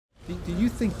Do you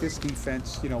think this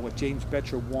defense, what James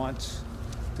Bettcher wants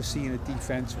to see in a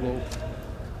defense, will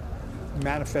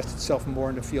manifest itself more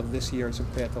in the field this year as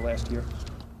compared to last year?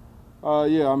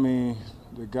 Yeah, I mean,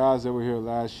 the guys that were here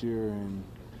last year and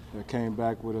that came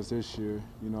back with us this year,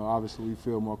 obviously we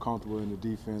feel more comfortable in the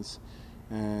defense.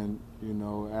 And,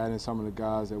 adding some of the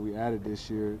guys that we added this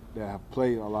year that have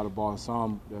played a lot of ball and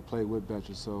some that played with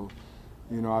Bettcher. So,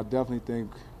 I definitely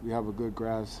think we have a good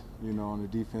grasp, on the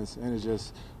defense. And it's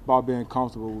just about being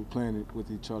comfortable with playing it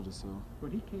with each other. So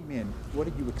When he came in, what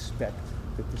did you expect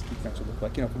that this defense would look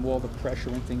like, from all the pressure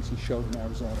and things he showed in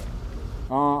Arizona?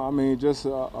 I mean, just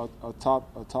a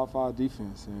top five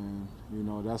defense, and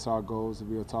that's our goal, is to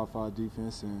be a top five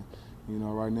defense. And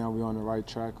right now we're on the right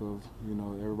track of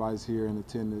everybody's here in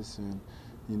attendance and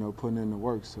putting in the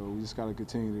work. So we just got to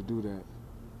continue to do that.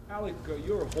 Alec,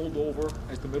 you're a holdover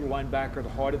as the middle linebacker, the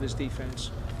heart of this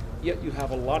defense. Yet you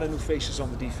have a lot of new faces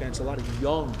on the defense, a lot of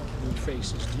young new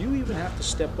faces. Do you even have to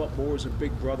step up more as a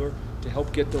big brother to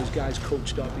help get those guys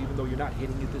coached up, even though you're not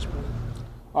hitting at this point?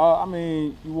 I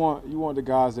mean, you want the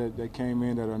guys that came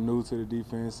in that are new to the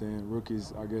defense and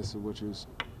rookies, I guess, is what you're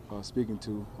speaking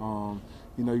to.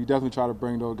 You definitely try to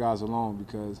bring those guys along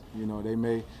because, they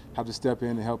may have to step in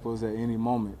and help us at any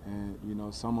moment. And,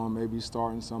 some of them may be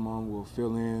starting, some of them will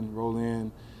fill in, roll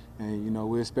in, and,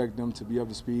 we expect them to be up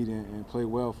to speed and play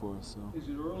well for us. So. Is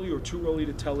it early or too early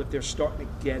to tell if they're starting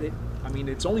to get it? I mean,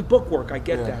 it's only bookwork, I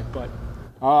get that, but...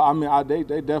 they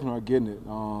definitely are getting it.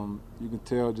 You can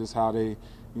tell just how they,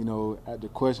 at the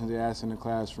questions they ask in the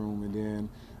classroom, and then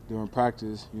during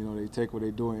practice, they take what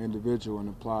they do in individual and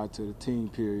apply it to the team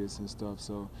periods and stuff.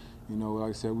 So, like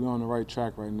I said, we're on the right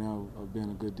track right now of being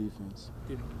a good defense.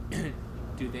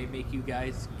 Do they make you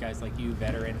guys like you,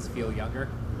 veterans, feel younger?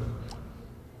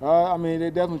 I mean, they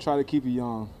definitely try to keep you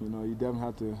young. You definitely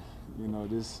have to,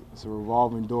 it's a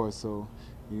revolving door. So,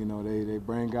 they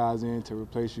bring guys in to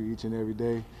replace you each and every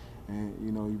day. And,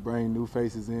 you bring new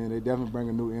faces in. They definitely bring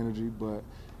a new energy, but,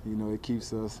 it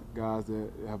keeps us guys that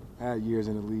have had years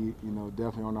in the league,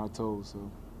 definitely on our toes.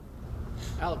 So.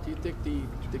 Alec, do you think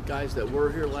the guys that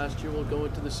were here last year will go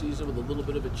into the season with a little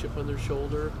bit of a chip on their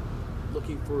shoulder,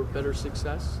 looking for better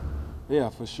success? Yeah,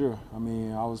 for sure. I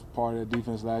mean, I was part of the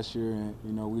defense last year, and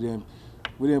we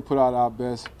didn't put out our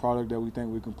best product that we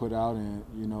think we can put out. And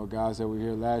guys that were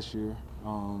here last year,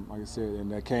 like I said,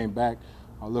 and that came back,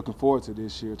 are looking forward to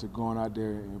this year, to going out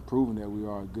there and proving that we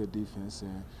are a good defense.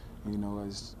 And we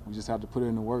just have to put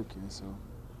in the work. And so.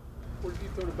 What have you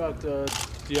thought about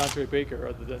DeAndre Baker,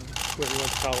 other than where he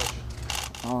went to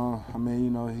college? I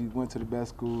mean, he went to the best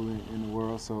school in the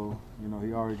world, so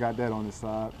he already got that on his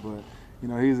side. But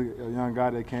he's a young guy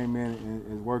that came in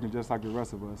and is working just like the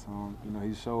rest of us.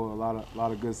 He showed a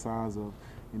lot of good signs of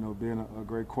being a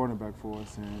great cornerback for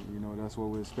us, and that's what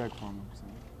we expect from him. So.